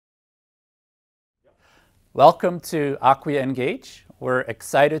Welcome to Acquia Engage. We're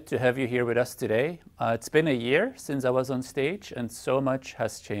excited to have you here with us today. It's been a year since I was on stage and so much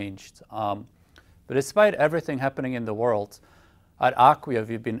has changed. But despite everything happening in the world, at Acquia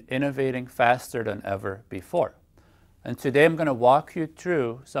we've been innovating faster than ever before. And today I'm going to walk you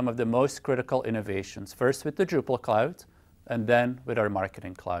through some of the most critical innovations, first with the Drupal cloud and then with our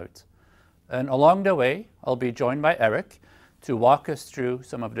marketing cloud. And along the way, I'll be joined by Eric to walk us through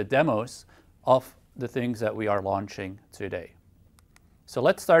some of the demos of the things that we are launching today. So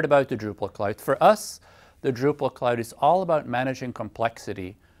let's start about the Drupal cloud. For us, the Drupal cloud is all about managing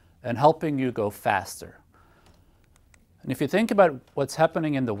complexity and helping you go faster. And if you think about what's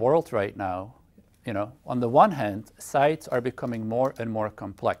happening in the world right now, on the one hand, sites are becoming more and more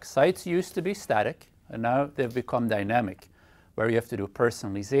complex. Sites used to be static, and now they've become dynamic, where you have to do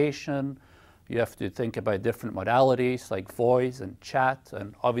personalization, you have to think about different modalities like voice and chat,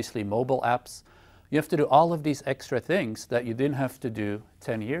 and obviously mobile apps. You have to do all of these extra things that you didn't have to do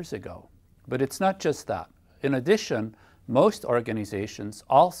 10 years ago. But it's not just that. In addition, most organizations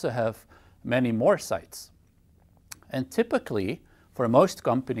also have many more sites. And typically, for most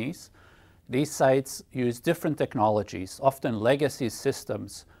companies, these sites use different technologies, often legacy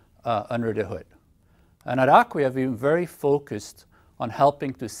systems under the hood. And at Acquia, we've been very focused on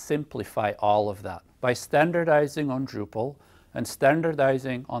helping to simplify all of that. By standardizing on Drupal and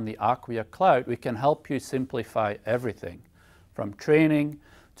standardizing on the Acquia cloud, we can help you simplify everything, from training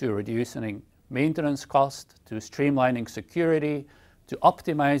to reducing maintenance cost, to streamlining security, to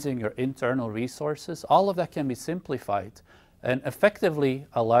optimizing your internal resources. All of that can be simplified and effectively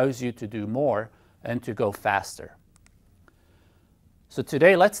allows you to do more and to go faster. So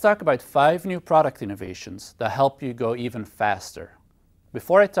today, let's talk about 5 new product innovations that help you go even faster.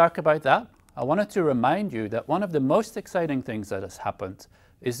 Before I talk about that, I wanted to remind you that one of the most exciting things that has happened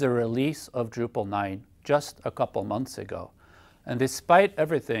is the release of Drupal 9 just a couple months ago. And despite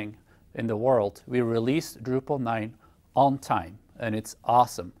everything in the world, we released Drupal 9 on time, and it's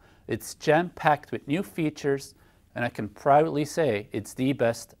awesome. It's jam-packed with new features, and I can proudly say it's the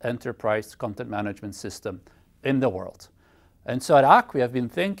best enterprise content management system in the world. And so at Acquia, I've been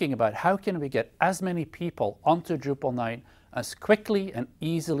thinking about how can we get as many people onto Drupal 9 as quickly and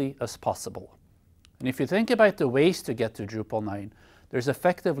easily as possible. And if you think about the ways to get to Drupal 9, there's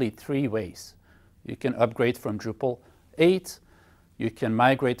effectively 3 ways. You can upgrade from Drupal 8, you can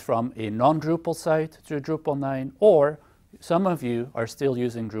migrate from a non-Drupal site to Drupal 9, or some of you are still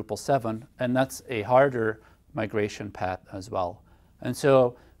using Drupal 7, and that's a harder migration path as well. And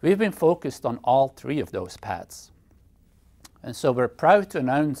so we've been focused on all 3 of those paths. And so we're proud to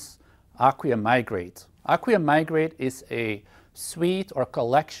announce Acquia Migrate. Acquia Migrate is a suite or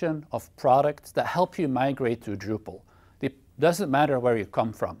collection of products that help you migrate to Drupal. It doesn't matter where you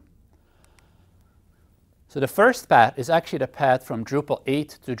come from. So the first path is actually the path from Drupal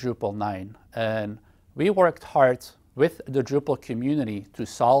 8 to Drupal 9. And we worked hard with the Drupal community to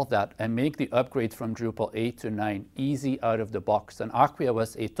solve that and make the upgrade from Drupal 8 to 9 easy out of the box. And Acquia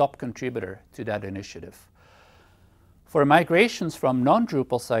was a top contributor to that initiative. For migrations from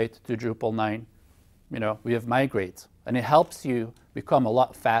non-Drupal site to Drupal 9, we have Migrate, and it helps you become a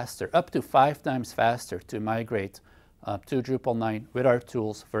lot faster, up to 5 times faster to migrate to Drupal 9 with our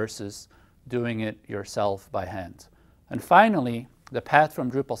tools versus doing it yourself by hand. And finally, the path from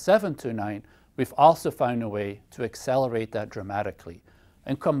Drupal 7 to 9, we've also found a way to accelerate that dramatically.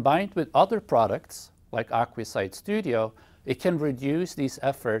 And combined with other products like Acquia Site Studio, it can reduce these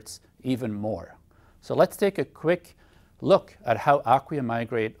efforts even more. So let's take a quick look at how Acquia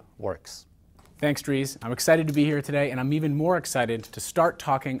Migrate works. Thanks, Dries. I'm excited to be here today, and I'm even more excited to start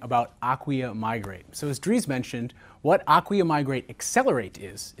talking about Acquia Migrate. So as Dries mentioned, what Acquia Migrate Accelerate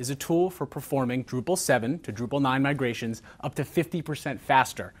is a tool for performing Drupal 7 to Drupal 9 migrations up to 50%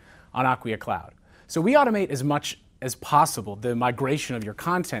 faster on Acquia Cloud. So we automate as much as possible the migration of your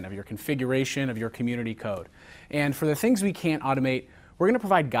content, of your configuration, of your community code. And for the things we can't automate, we're going to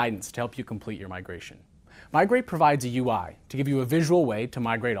provide guidance to help you complete your migration. Migrate provides a UI to give you a visual way to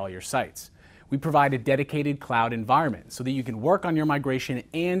migrate all your sites. We provide a dedicated cloud environment so that you can work on your migration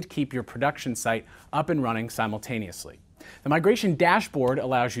and keep your production site up and running simultaneously. The migration dashboard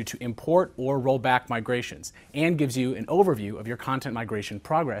allows you to import or roll back migrations and gives you an overview of your content migration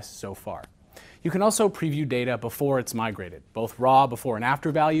progress so far. You can also preview data before it's migrated, both raw before and after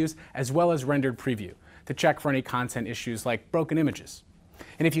values, as well as rendered preview, to check for any content issues like broken images.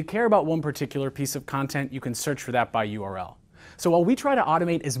 And if you care about one particular piece of content, you can search for that by URL. So while we try to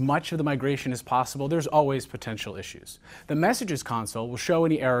automate as much of the migration as possible, there's always potential issues. The Messages console will show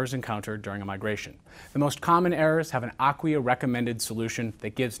any errors encountered during a migration. The most common errors have an Acquia recommended solution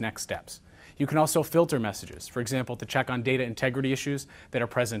that gives next steps. You can also filter messages, for example, to check on data integrity issues that are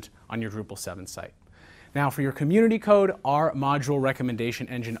present on your Drupal 7 site. Now for your community code, our module recommendation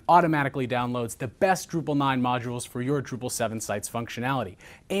engine automatically downloads the best Drupal 9 modules for your Drupal 7 site's functionality.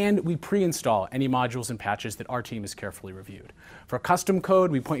 And we pre-install any modules and patches that our team has carefully reviewed. For custom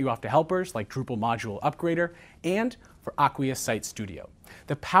code, we point you off to helpers like Drupal Module Upgrader and for Acquia Site Studio.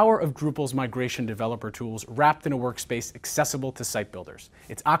 The power of Drupal's migration developer tools wrapped in a workspace accessible to site builders.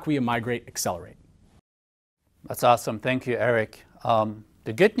 It's Acquia Migrate Accelerate. That's awesome. Thank you, Eric.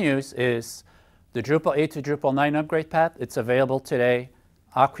 The good news is the Drupal 8 to Drupal 9 upgrade path, it's available today.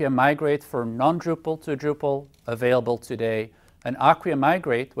 Acquia Migrate for non-Drupal to Drupal, available today. And Acquia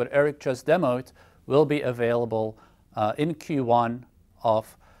Migrate, what Eric just demoed, will be available in Q1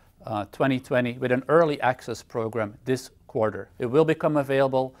 of 2020 with an early access program this quarter. It will become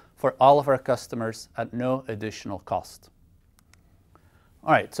available for all of our customers at no additional cost.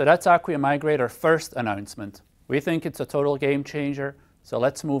 All right, so that's Acquia Migrate, our first announcement. We think it's a total game changer. So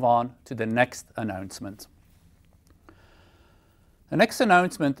let's move on to the next announcement. The next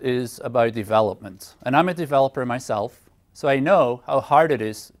announcement is about development. And I'm a developer myself, so I know how hard it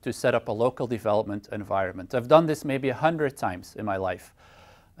is to set up a local development environment. I've done this maybe 100 times in my life.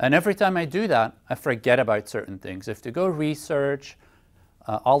 And every time I do that, I forget about certain things. I have to go research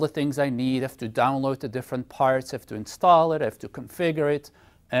all the things I need. I have to download the different parts. I have to install it. I have to configure it.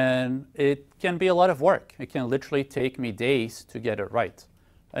 And it can be a lot of work. It can literally take me days to get it right.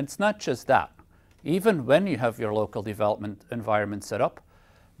 And it's not just that. Even when you have your local development environment set up,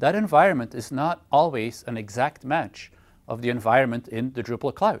 that environment is not always an exact match of the environment in the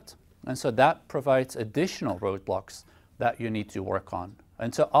Drupal cloud. And so that provides additional roadblocks that you need to work on.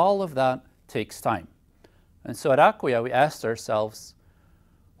 And so all of that takes time. And so at Acquia, we asked ourselves,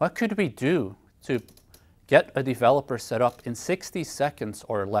 what could we do to get a developer set up in 60 seconds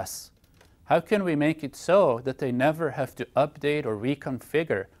or less? How can we make it so that they never have to update or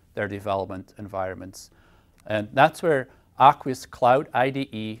reconfigure their development environments? And that's where Acquia's Cloud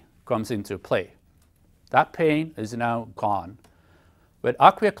IDE comes into play. That pain is now gone. With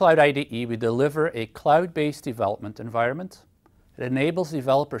Acquia Cloud IDE, we deliver a cloud-based development environment. It enables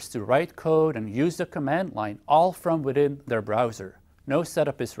developers to write code and use the command line all from within their browser. No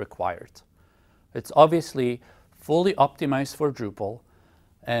setup is required. It's obviously fully optimized for Drupal,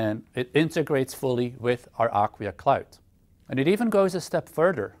 and it integrates fully with our Acquia Cloud. And it even goes a step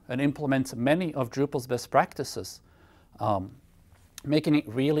further and implements many of Drupal's best practices, making it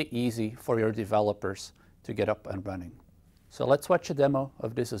really easy for your developers to get up and running. So let's watch a demo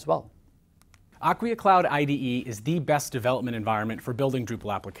of this as well. Acquia Cloud IDE is the best development environment for building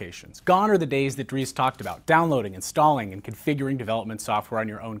Drupal applications. Gone are the days that Dries talked about, downloading, installing, and configuring development software on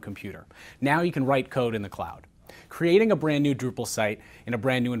your own computer. Now you can write code in the cloud. Creating a brand new Drupal site in a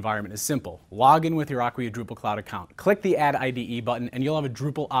brand new environment is simple. Log in with your Acquia Drupal Cloud account, click the Add IDE button, and you'll have a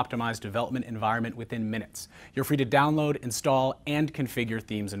Drupal-optimized development environment within minutes. You're free to download, install, and configure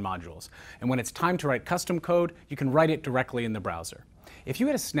themes and modules. And when it's time to write custom code, you can write it directly in the browser. If you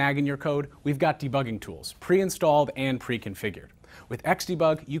had a snag in your code, we've got debugging tools, pre-installed and pre-configured. With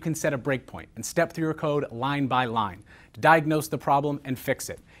Xdebug, you can set a breakpoint and step through your code line by line to diagnose the problem and fix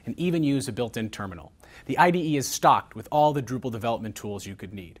it, and even use a built-in terminal. The IDE is stocked with all the Drupal development tools you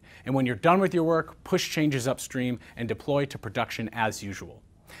could need. And when you're done with your work, push changes upstream and deploy to production as usual.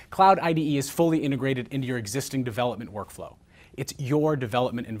 Cloud IDE is fully integrated into your existing development workflow. It's your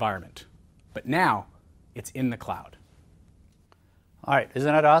development environment. But now, it's in the cloud. All right,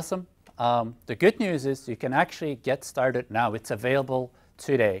 isn't that awesome? The good news is you can actually get started now. It's available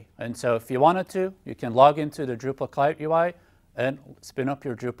today. And so if you wanted to, you can log into the Drupal Cloud UI and spin up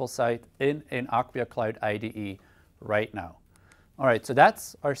your Drupal site in Acquia Cloud IDE right now. All right, so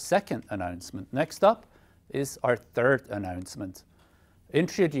that's our second announcement. Next up is our third announcement,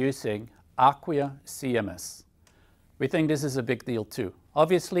 introducing Acquia CMS. We think this is a big deal too.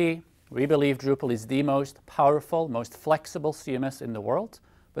 Obviously, we believe Drupal is the most powerful, most flexible CMS in the world.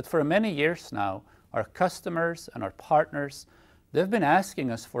 But for many years now, our customers and our partners, they've been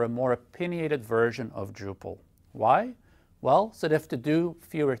asking us for a more opinionated version of Drupal. Why? Well, so they have to do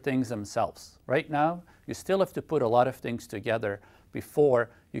fewer things themselves. Right now, you still have to put a lot of things together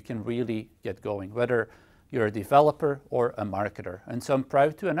before you can really get going, whether you're a developer or a marketer. And so I'm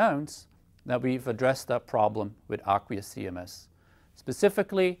proud to announce that we've addressed that problem with Acquia CMS.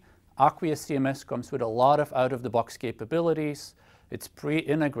 Specifically, Acquia CMS comes with a lot of out-of-the-box capabilities. It's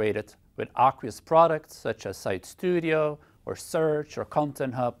pre-integrated with Acquia's products such as Site Studio or Search or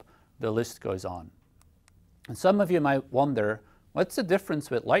Content Hub. The list goes on. And some of you might wonder, what's the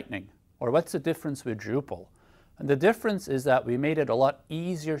difference with Lightning? Or what's the difference with Drupal? And the difference is that we made it a lot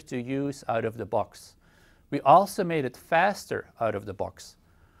easier to use out of the box. We also made it faster out of the box.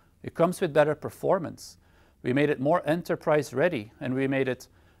 It comes with better performance. We made it more enterprise ready, and we made it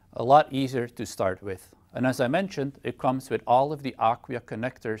a lot easier to start with. And as I mentioned, it comes with all of the Acquia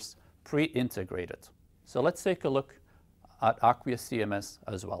connectors pre-integrated. So let's take a look at Acquia CMS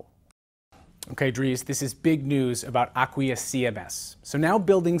as well. Okay, Dries, this is big news about Acquia CMS. So now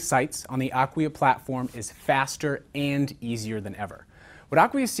building sites on the Acquia platform is faster and easier than ever. What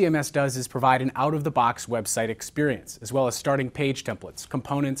Acquia CMS does is provide an out-of-the-box website experience, as well as starting page templates,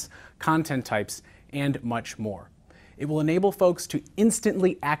 components, content types, and much more. It will enable folks to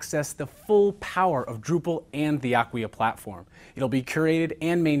instantly access the full power of Drupal and the Acquia platform. It'll be curated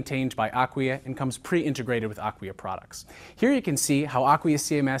and maintained by Acquia and comes pre-integrated with Acquia products. Here you can see how Acquia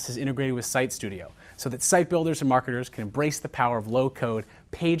CMS is integrated with Site Studio so that site builders and marketers can embrace the power of low-code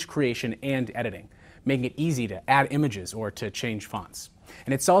page creation and editing, making it easy to add images or to change fonts.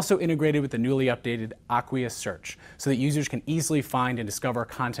 And it's also integrated with the newly updated Acquia Search so that users can easily find and discover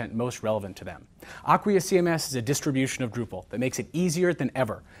content most relevant to them. Acquia CMS is a distribution of Drupal that makes it easier than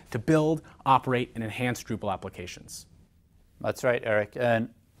ever to build, operate, and enhance Drupal applications. That's right, Eric. And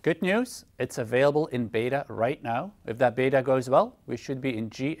good news, it's available in beta right now. If that beta goes well, we should be in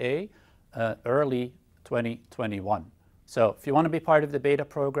GA early 2021. So if you want to be part of the beta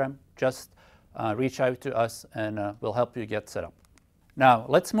program, just reach out to us and we'll help you get set up. Now,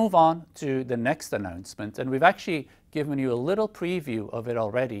 let's move on to the next announcement, and we've actually given you a little preview of it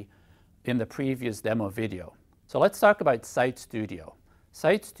already in the previous demo video. So let's talk about Site Studio.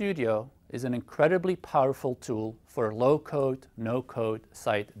 Site Studio is an incredibly powerful tool for low-code, no-code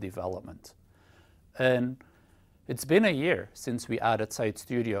site development. And it's been a year since we added Site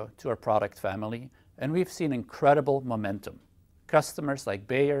Studio to our product family, and we've seen incredible momentum. Customers like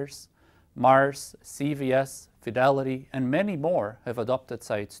Bayers, Mars, CVS, Fidelity, and many more have adopted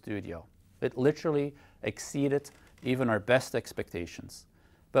Site Studio. It literally exceeded even our best expectations.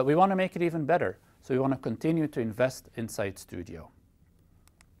 But we want to make it even better, so we want to continue to invest in Site Studio.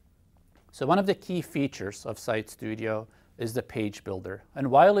 So one of the key features of Site Studio is the page builder. And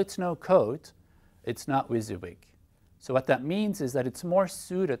while it's no code, it's not WYSIWYG. So what that means is that it's more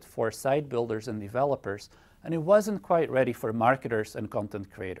suited for site builders and developers, and it wasn't quite ready for marketers and content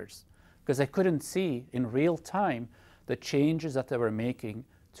creators, because they couldn't see in real time the changes that they were making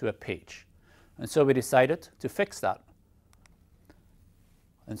to a page. And so we decided to fix that.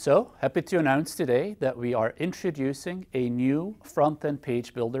 And so, happy to announce today that we are introducing a new front-end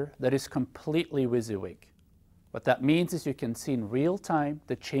page builder that is completely WYSIWYG. What that means is you can see in real time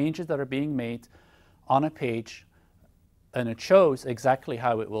the changes that are being made on a page, and it shows exactly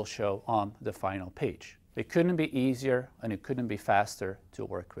how it will show on the final page. It couldn't be easier and it couldn't be faster to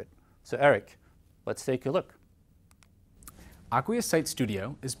work with. So Eric, let's take a look. Acquia Site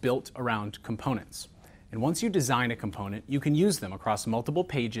Studio is built around components. And once you design a component, you can use them across multiple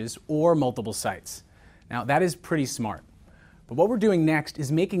pages or multiple sites. Now that is pretty smart. But what we're doing next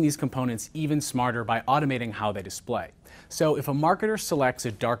is making these components even smarter by automating how they display. So if a marketer selects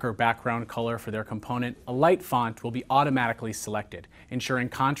a darker background color for their component, a light font will be automatically selected, ensuring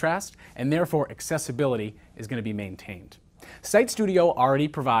contrast and therefore accessibility is going to be maintained. Site Studio already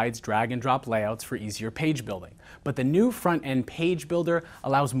provides drag and drop layouts for easier page building, but the new front-end page builder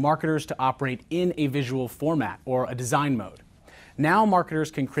allows marketers to operate in a visual format or a design mode. Now marketers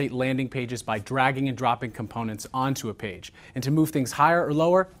can create landing pages by dragging and dropping components onto a page, and to move things higher or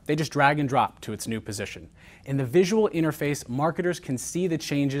lower, they just drag and drop to its new position. In the visual interface, marketers can see the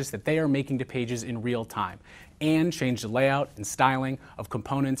changes that they are making to pages in real time, and change the layout and styling of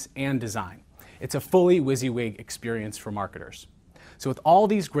components and design. It's a fully WYSIWYG experience for marketers. So with all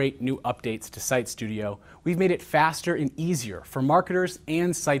these great new updates to Site Studio, we've made it faster and easier for marketers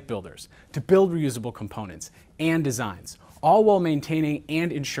and site builders to build reusable components and designs, all while maintaining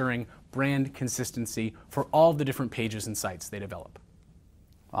and ensuring brand consistency for all the different pages and sites they develop.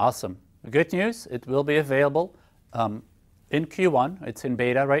 Awesome. The good news, it will be available in Q1. It's in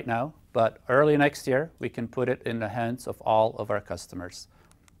beta right now, but early next year, we can put it in the hands of all of our customers.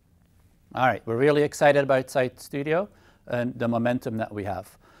 All right, we're really excited about Site Studio and the momentum that we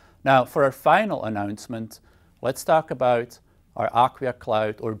have. Now, for our final announcement, let's talk about our Acquia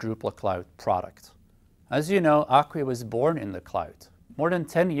Cloud or Drupal Cloud product. As you know, Acquia was born in the cloud. More than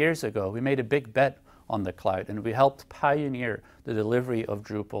 10 years ago, we made a big bet on the cloud, and we helped pioneer the delivery of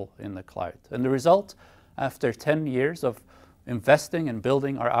Drupal in the cloud. And the result, after 10 years of investing and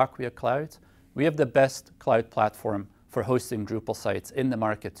building our Acquia Cloud, we have the best cloud platform for hosting Drupal sites in the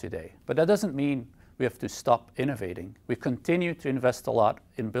market today. But that doesn't mean we have to stop innovating. We continue to invest a lot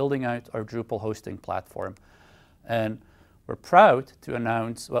in building out our Drupal hosting platform. And we're proud to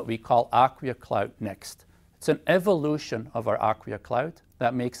announce what we call Acquia Cloud Next. It's an evolution of our Acquia Cloud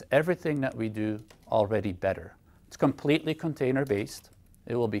that makes everything that we do already better. It's completely container-based.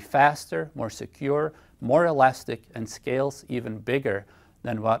 It will be faster, more secure, more elastic, and scales even bigger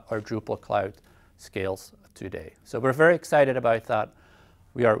than what our Drupal cloud scales today. So we're very excited about that.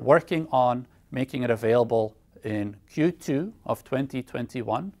 We are working on making it available in Q2 of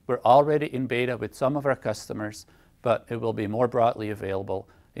 2021. We're already in beta with some of our customers, but it will be more broadly available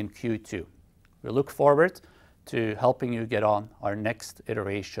in Q2. We look forward to helping you get on our next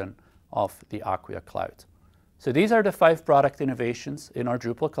iteration of the Acquia Cloud. So these are the 5 product innovations in our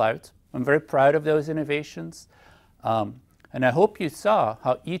Drupal cloud. I'm very proud of those innovations. And I hope you saw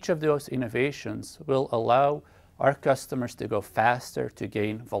how each of those innovations will allow our customers to go faster to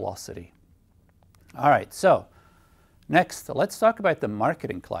gain velocity. All right, so next, let's talk about the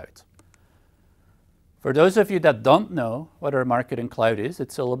Marketing Cloud. For those of you that don't know what our Marketing Cloud is,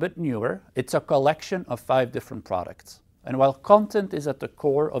 it's a little bit newer. It's a collection of 5 different products. And while content is at the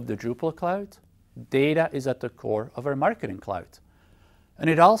core of the Drupal cloud, data is at the core of our Marketing Cloud. And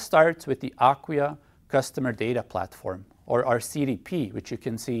it all starts with the Acquia Customer Data Platform, or our CDP, which you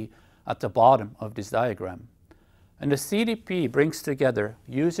can see at the bottom of this diagram. And the CDP brings together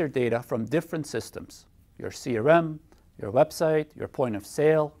user data from different systems, your CRM, your website, your point of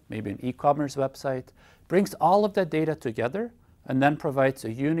sale, maybe an e-commerce website, brings all of that data together and then provides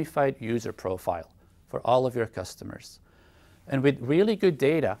a unified user profile for all of your customers. And with really good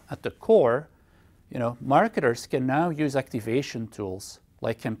data at the core, marketers can now use activation tools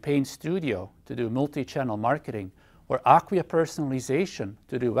like Campaign Studio to do multi-channel marketing, or Acquia Personalization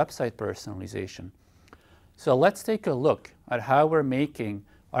to do website personalization. So let's take a look at how we're making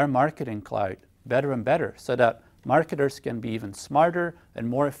our Marketing Cloud better and better so that marketers can be even smarter and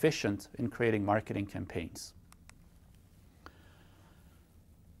more efficient in creating marketing campaigns.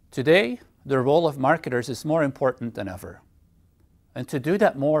 Today, the role of marketers is more important than ever. And to do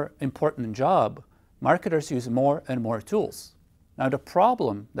that more important job, marketers use more and more tools. Now, the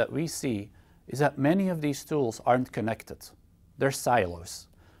problem that we see is that many of these tools aren't connected. They're silos.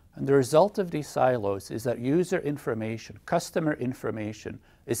 And the result of these silos is that user information, customer information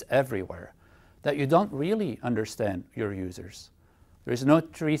is everywhere, that you don't really understand your users. There's no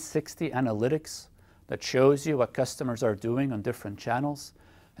 360 analytics that shows you what customers are doing on different channels.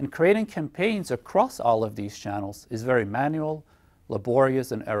 And creating campaigns across all of these channels is very manual,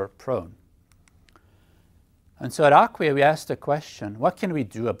 laborious, and error-prone. And so at Acquia, we asked the question, what can we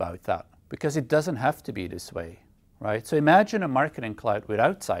do about that? Because it doesn't have to be this way, right? So imagine a Marketing Cloud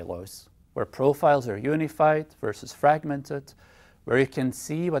without silos, where profiles are unified versus fragmented, where you can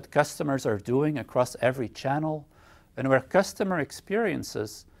see what customers are doing across every channel, and where customer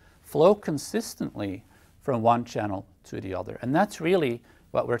experiences flow consistently from one channel to the other. And that's really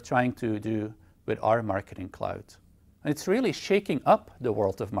what we're trying to do with our Marketing Cloud. And it's really shaking up the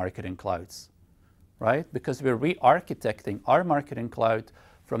world of marketing clouds, right? Because we're re-architecting our Marketing Cloud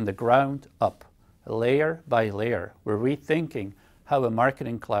from the ground up, layer by layer. We're rethinking how a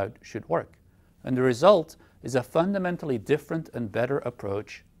Marketing Cloud should work. And the result is a fundamentally different and better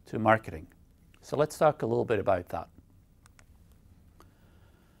approach to marketing. So let's talk a little bit about that.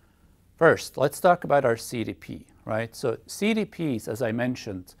 First, let's talk about our CDP, right? So CDPs, as I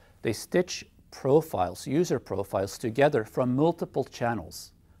mentioned, they stitch profiles, user profiles together from multiple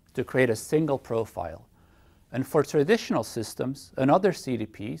channels to create a single profile. And for traditional systems and other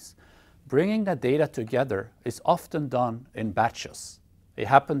CDPs, bringing that data together is often done in batches. It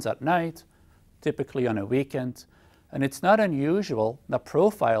happens at night, typically on a weekend, and it's not unusual that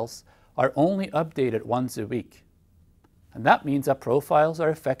profiles are only updated once a week. And that means that profiles are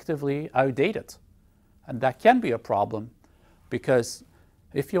effectively outdated. And that can be a problem because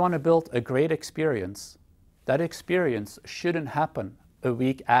if you want to build a great experience, that experience shouldn't happen a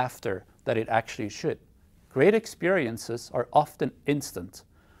week after that it actually should. Great experiences are often instant.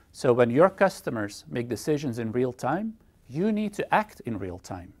 So when your customers make decisions in real time, you need to act in real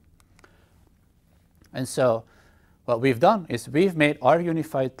time. And so what we've done is we've made our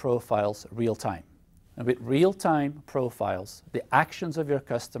unified profiles real time. And with real-time profiles, the actions of your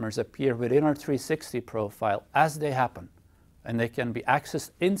customers appear within our 360 profile as they happen, and they can be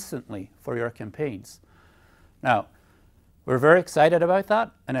accessed instantly for your campaigns. Now, we're very excited about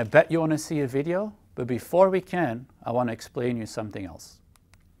that, and I bet you want to see a video, but before we can, I want to explain you something else,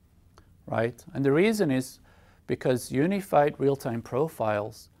 right? And the reason is because unified real-time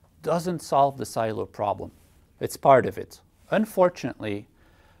profiles doesn't solve the silo problem. It's part of it. Unfortunately,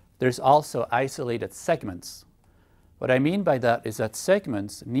 there's also isolated segments. What I mean by that is that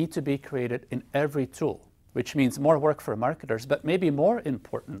segments need to be created in every tool. which means more work for marketers, but maybe more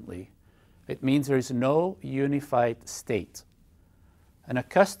importantly, it means there is no unified state. And a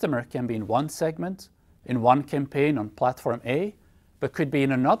customer can be in one segment, in one campaign on platform A, but could be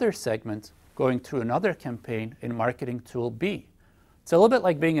in another segment going through another campaign in marketing tool B. It's a little bit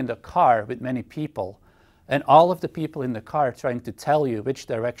like being in the car with many people, and all of the people in the car trying to tell you which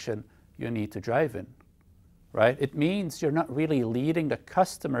direction you need to drive in, right? It means you're not really leading the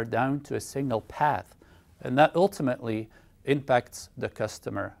customer down to a single path, and that ultimately impacts the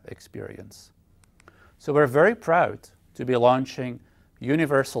customer experience. So we're very proud to be launching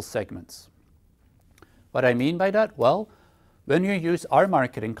universal segments. What I mean by that? Well, when you use our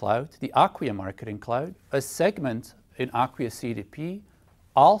marketing cloud, the Acquia marketing cloud, a segment in Acquia CDP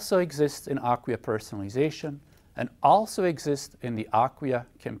also exists in Acquia personalization and also exists in the Acquia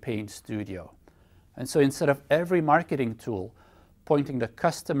campaign studio. And so instead of every marketing tool pointing the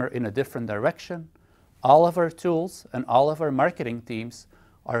customer in a different direction, all of our tools and all of our marketing teams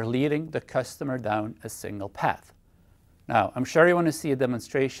are leading the customer down a single path. Now, I'm sure you want to see a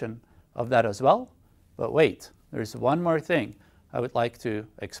demonstration of that as well, but wait, there's one more thing I would like to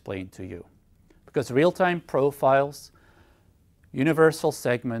explain to you. Because real-time profiles, universal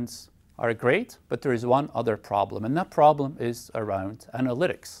segments are great, but there is one other problem, and that problem is around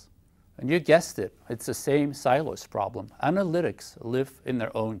analytics. And you guessed it, it's the same silos problem. Analytics live in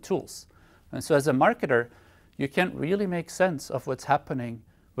their own tools. And so as a marketer, you can't really make sense of what's happening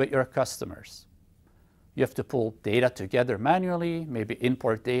with your customers. You have to pull data together manually, maybe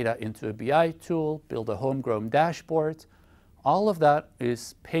import data into a BI tool, build a homegrown dashboard. All of that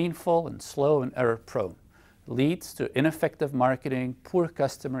is painful and slow and error-prone. Leads to ineffective marketing, poor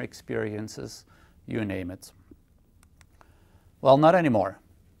customer experiences, you name it. Well, not anymore.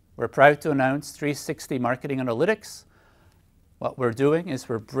 We're proud to announce 360 Marketing Analytics. What we're doing is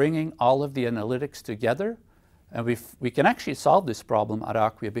we're bringing all of the analytics together, and we can actually solve this problem at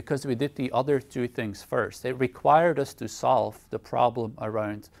Acquia because we did the other two things first. It required us to solve the problem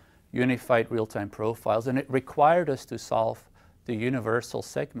around unified real-time profiles, and it required us to solve the universal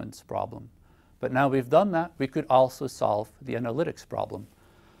segments problem. But now we've done that, we could also solve the analytics problem.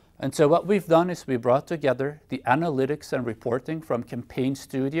 And so what we've done is we brought together the analytics and reporting from Campaign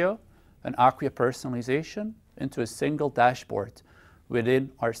Studio and Acquia Personalization into a single dashboard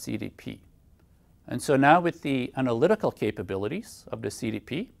within our CDP. And so now with the analytical capabilities of the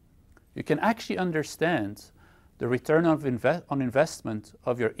CDP, you can actually understand the return on investment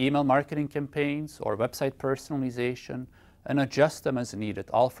of your email marketing campaigns or website personalization and adjust them as needed,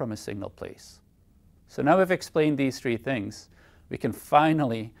 all from a single place. So now we've explained these three things, we can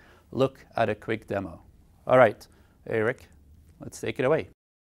finally look at a quick demo. All right, Eric, let's take it away.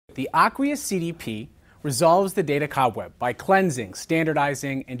 The Acquia CDP resolves the data cobweb by cleansing,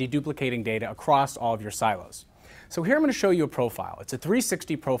 standardizing, and deduplicating data across all of your silos. So here I'm going to show you a profile. It's a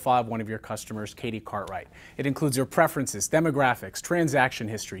 360 profile of one of your customers, Katie Cartwright. It includes your preferences, demographics, transaction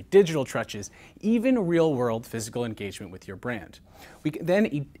history, digital touches, even real-world physical engagement with your brand. We can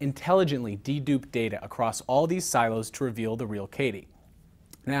then intelligently dedupe data across all these silos to reveal the real Katie.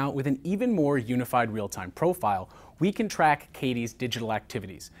 Now, with an even more unified real-time profile, we can track Katie's digital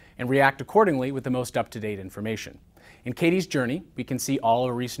activities and react accordingly with the most up-to-date information. In Katie's journey, we can see all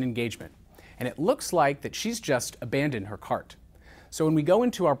her recent engagement, and it looks like that she's just abandoned her cart. So when we go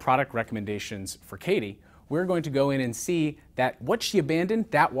into our product recommendations for Katie, we're going to go in and see that what she abandoned,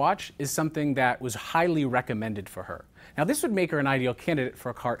 that watch, is something that was highly recommended for her. Now, this would make her an ideal candidate for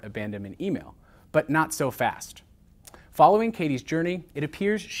a cart abandonment email, but not so fast. Following Katie's journey, it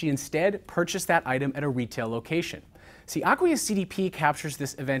appears she instead purchased that item at a retail location. See, Acquia CDP captures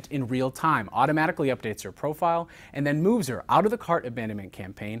this event in real time, automatically updates her profile, and then moves her out of the cart abandonment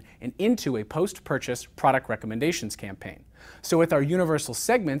campaign and into a post-purchase product recommendations campaign. So with our universal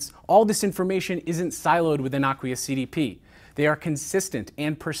segments, all this information isn't siloed within Acquia CDP. They are consistent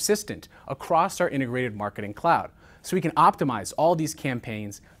and persistent across our integrated marketing cloud. So we can optimize all these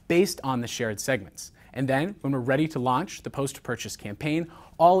campaigns based on the shared segments. And then, when we're ready to launch the post-purchase campaign,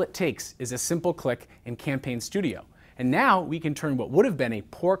 all it takes is a simple click in Campaign Studio. And now we can turn what would have been a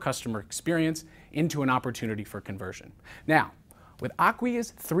poor customer experience into an opportunity for conversion. Now, with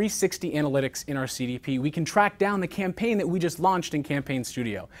Acquia's 360 analytics in our CDP, we can track down the campaign that we just launched in Campaign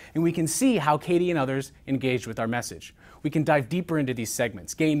Studio, and we can see how Katie and others engaged with our message. We can dive deeper into these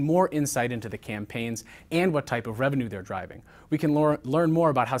segments, gain more insight into the campaigns and what type of revenue they're driving. We can learn more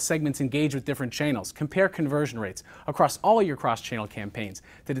about how segments engage with different channels, compare conversion rates across all your cross-channel campaigns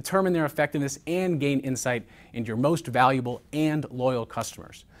to determine their effectiveness and gain insight into your most valuable and loyal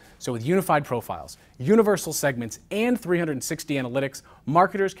customers. So with unified profiles, universal segments, and 360 analytics,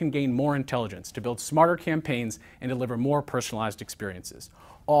 marketers can gain more intelligence to build smarter campaigns and deliver more personalized experiences,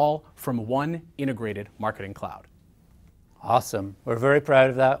 all from one integrated marketing cloud. Awesome. We're very proud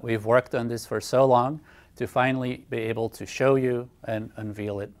of that. We've worked on this for so long to finally be able to show you and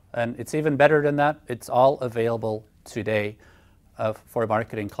unveil it. And it's even better than that. It's all available today for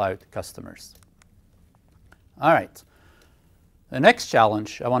Marketing Cloud customers. All right. The next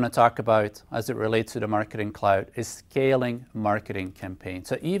challenge I want to talk about as it relates to the Marketing Cloud is scaling marketing campaigns.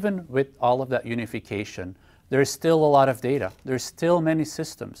 So even with all of that unification, there's still a lot of data. There's still many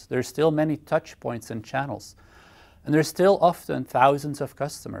systems. There's still many touch points and channels. And there's still often thousands of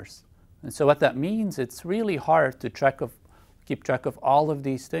customers. And so what that means, it's really hard to keep track of all of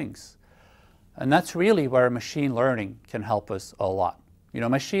these things. And that's really where machine learning can help us a lot. You know,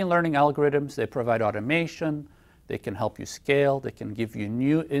 machine learning algorithms, they provide automation, they can help you scale, they can give you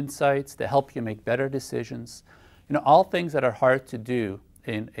new insights, they help you make better decisions. You know, all things that are hard to do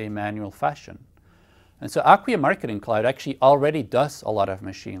in a manual fashion. And so Acquia Marketing Cloud actually already does a lot of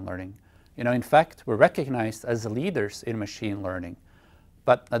machine learning. You know, in fact, we're recognized as leaders in machine learning,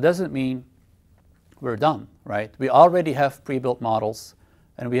 but that doesn't mean we're done, right? We already have pre-built models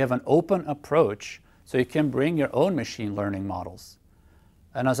and we have an open approach so you can bring your own machine learning models.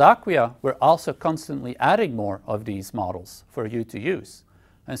 And as Acquia, we're also constantly adding more of these models for you to use.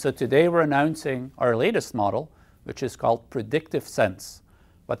 And so today we're announcing our latest model, which is called Predictive Sense.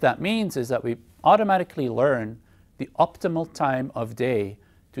 What that means is that we automatically learn the optimal time of day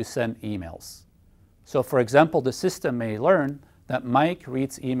to send emails. So for example, the system may learn that Mike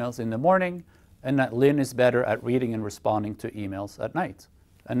reads emails in the morning and that Lynn is better at reading and responding to emails at night.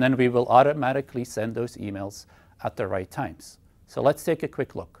 And then we will automatically send those emails at the right times. So let's take a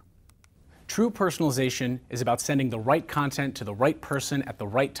quick look. True personalization is about sending the right content to the right person at the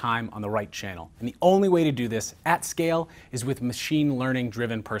right time on the right channel. And the only way to do this at scale is with machine learning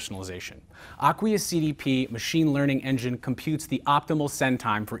driven personalization. Acquia's CDP machine learning engine computes the optimal send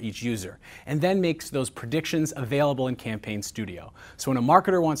time for each user and then makes those predictions available in Campaign Studio. So when a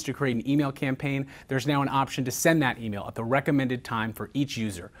marketer wants to create an email campaign, there's now an option to send that email at the recommended time for each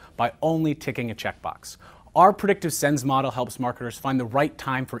user by only ticking a checkbox. Our predictive sends model helps marketers find the right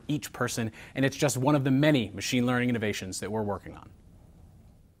time for each person, and it's just one of the many machine learning innovations that we're working on.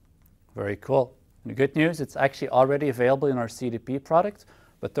 Very cool. The good news, it's actually already available in our CDP product,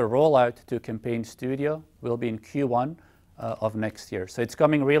 but the rollout to Campaign Studio will be in Q1 of next year. So it's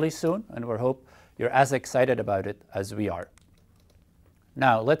coming really soon, and we hope you're as excited about it as we are.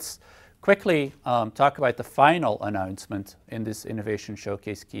 Now, let's quickly talk about the final announcement in this Innovation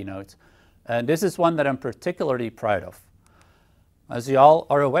Showcase keynote. And this is one that I'm particularly proud of. As you all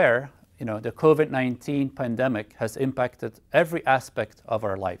are aware, you know, the COVID-19 pandemic has impacted every aspect of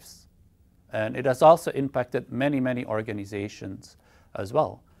our lives. And it has also impacted many, many organizations as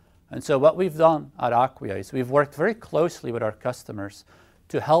well. And so what we've done at Acquia is we've worked very closely with our customers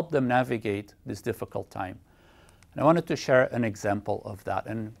to help them navigate this difficult time. And I wanted to share an example of that.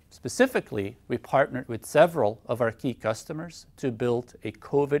 And specifically, we partnered with several of our key customers to build a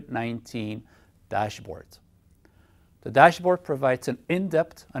COVID-19 dashboard. The dashboard provides an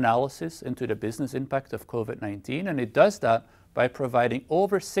in-depth analysis into the business impact of COVID-19, and it does that by providing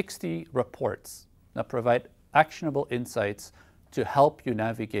over 60 reports that provide actionable insights to help you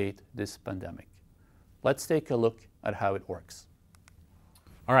navigate this pandemic. Let's take a look at how it works.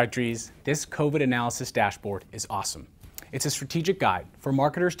 All right, Dries, this COVID analysis dashboard is awesome. It's a strategic guide for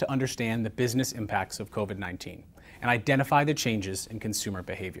marketers to understand the business impacts of COVID-19 and identify the changes in consumer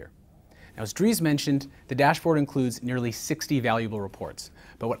behavior. Now, as Dries mentioned, the dashboard includes nearly 60 valuable reports.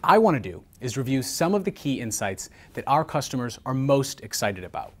 But what I want to do is review some of the key insights that our customers are most excited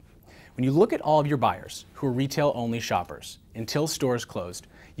about. When you look at all of your buyers who are retail-only shoppers until stores closed,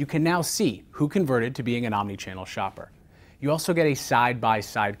 you can now see who converted to being an omni-channel shopper. You also get a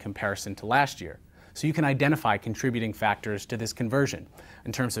side-by-side comparison to last year, so you can identify contributing factors to this conversion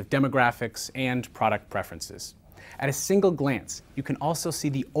in terms of demographics and product preferences. At a single glance, you can also see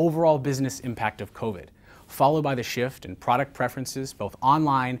the overall business impact of COVID, followed by the shift in product preferences both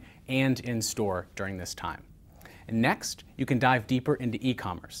online and in-store during this time. And next, you can dive deeper into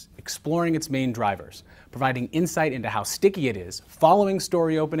e-commerce, exploring its main drivers, providing insight into how sticky it is following store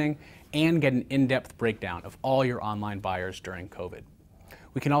reopening, and get an in-depth breakdown of all your online buyers during COVID.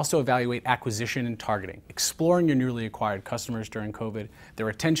 We can also evaluate acquisition and targeting, exploring your newly acquired customers during COVID, their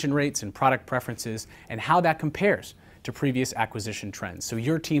retention rates and product preferences, and how that compares to previous acquisition trends, so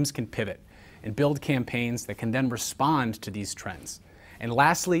your teams can pivot and build campaigns that can then respond to these trends. And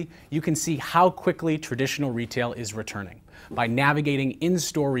lastly, you can see how quickly traditional retail is returning by navigating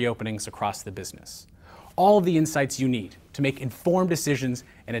in-store reopenings across the business. All of the insights you need to make informed decisions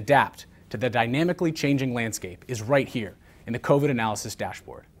and adapt to the dynamically changing landscape is right here in the COVID analysis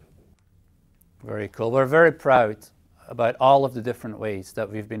dashboard. Very cool. We're very proud about all of the different ways that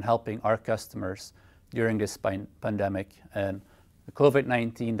we've been helping our customers during this pandemic, and the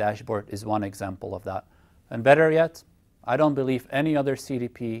COVID-19 dashboard is one example of that. And better yet, I don't believe any other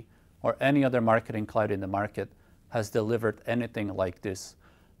CDP or any other marketing cloud in the market has delivered anything like this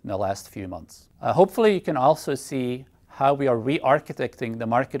in the last few months. Hopefully you can also see how we are re-architecting the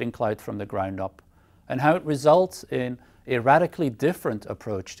marketing cloud from the ground up and how it results in a radically different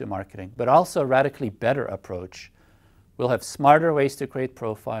approach to marketing, but also a radically better approach. We'll have smarter ways to create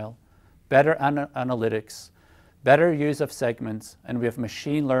profile, better analytics, better use of segments, and we have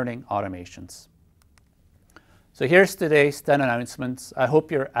machine learning automations. So here's today's 10 announcements. I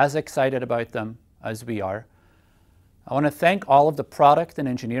hope you're as excited about them as we are. I want to thank all of the product and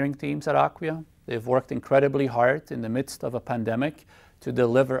engineering teams at Acquia. They've worked incredibly hard in the midst of a pandemic to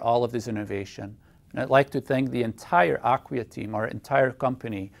deliver all of this innovation. And I'd like to thank the entire Acquia team, our entire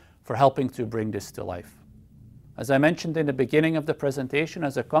company, for helping to bring this to life. As I mentioned in the beginning of the presentation,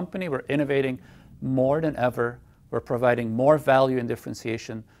 as a company, we're innovating more than ever. We're providing more value and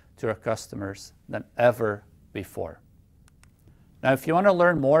differentiation to our customers than ever before. Now, if you want to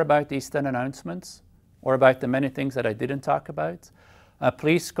learn more about these 10 announcements or about the many things that I didn't talk about,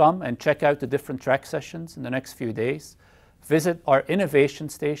 please come and check out the different track sessions in the next few days. Visit our innovation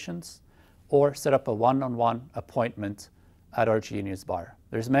stations or set up a one-on-one appointment at our Genius Bar.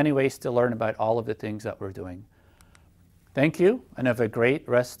 There's many ways to learn about all of the things that we're doing. Thank you, and have a great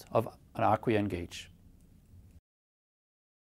rest of an Acquia Engage.